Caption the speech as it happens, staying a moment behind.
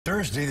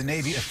Thursday, the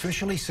Navy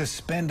officially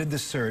suspended the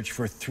search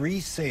for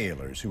 3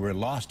 sailors who were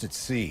lost at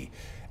sea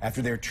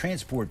after their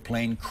transport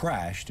plane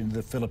crashed into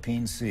the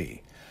Philippine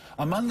Sea.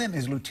 Among them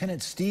is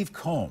Lieutenant Steve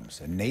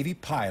Combs, a Navy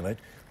pilot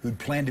who'd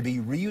planned to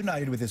be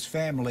reunited with his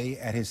family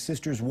at his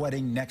sister's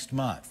wedding next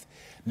month.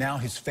 Now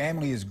his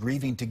family is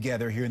grieving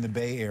together here in the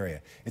Bay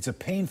Area. It's a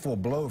painful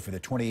blow for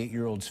the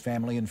 28-year-old's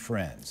family and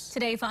friends.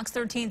 Today, Fox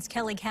 13's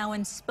Kelly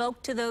Cowan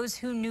spoke to those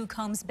who knew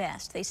Combs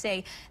best. They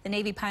say the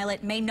Navy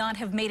pilot may not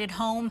have made it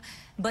home,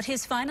 but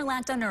his final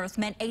act on Earth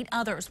meant 8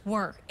 others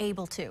were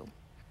able to.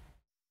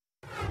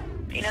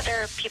 You know,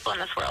 there are people in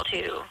this world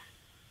who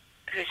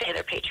say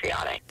they're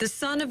patriotic. The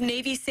son of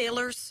Navy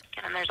sailors.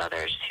 And then there's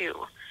others who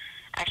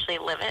actually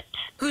live it.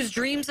 Whose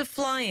dreams of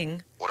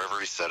flying. Whatever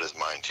he set his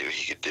mind to,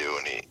 he could do,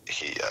 and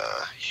he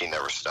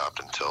never stopped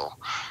until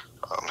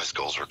his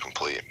goals were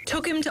complete.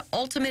 Took him to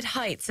ultimate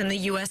heights in the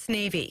U.S.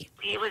 Navy.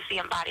 He was the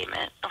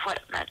embodiment of what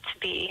it meant to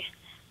be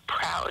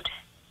proud,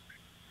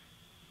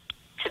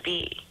 to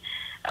be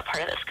a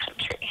part of this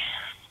country.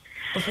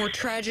 Before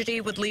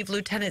tragedy would leave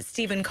Lieutenant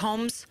Stephen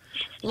Combs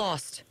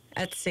lost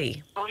at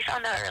sea. Well, we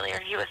found out earlier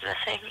he was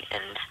missing,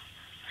 and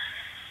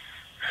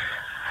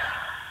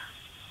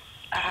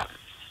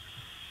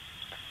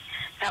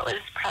that was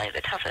probably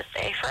the toughest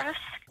day for us.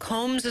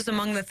 Combs is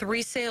among the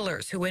 3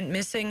 sailors who went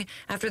missing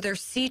after their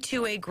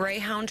C-2A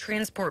Greyhound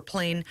transport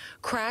plane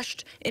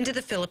crashed into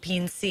the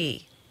Philippine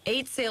Sea.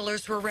 8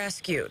 sailors were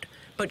rescued,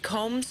 but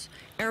Combs,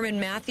 Airman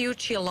Matthew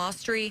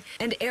Chialostri,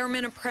 and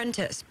Airman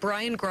Apprentice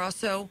Brian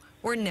Grosso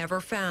were never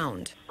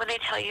found. When they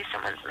tell you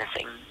someone's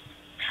missing,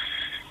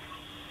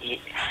 you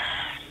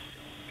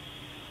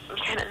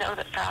kind of know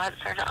that the odds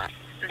are not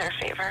in their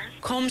favor.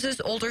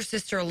 Combs's older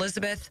sister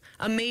Elizabeth,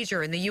 a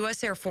major in the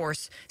U.S. Air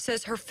Force,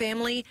 says her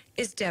family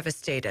is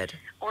devastated.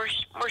 We're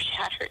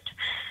shattered.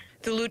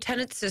 The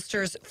lieutenant's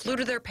sisters flew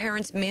to their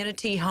parents'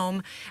 Manatee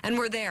home and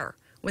were there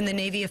when the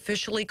Navy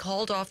officially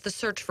called off the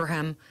search for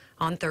him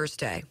on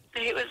Thursday.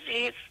 He was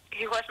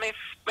my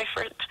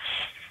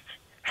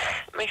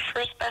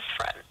first best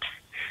friend,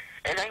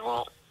 and I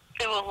will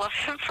love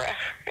him forever,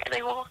 and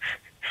there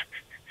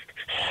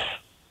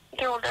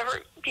will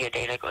never be a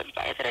day that goes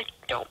by that I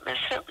don't miss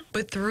him.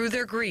 But through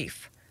their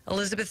grief,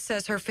 Elizabeth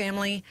says her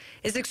family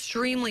is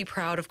extremely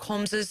proud of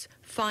Combs's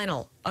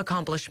final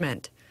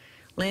accomplishment,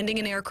 landing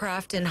an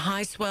aircraft in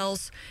high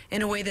swells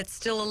in a way that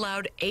still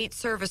allowed 8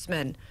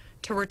 servicemen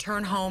to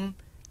return home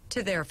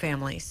to their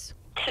families.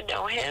 To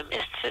know him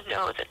is to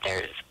know that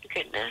there's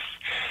goodness.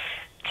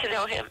 To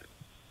know him,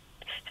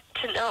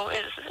 to know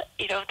is,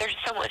 you know, there's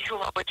someone who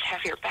will always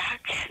have your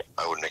back.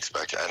 I wouldn't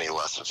expect any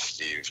less of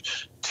Steve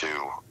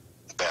to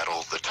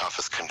battle the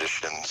toughest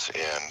conditions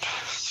and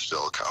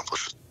still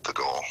accomplish the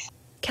goal.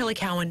 Kelly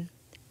Cowan,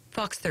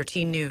 Fox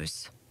 13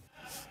 News.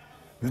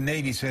 The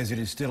Navy says it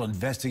is still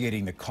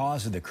investigating the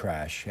cause of the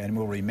crash and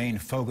will remain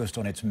focused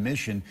on its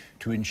mission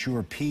to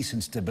ensure peace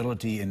and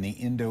stability in the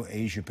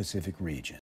Indo-Asia Pacific region.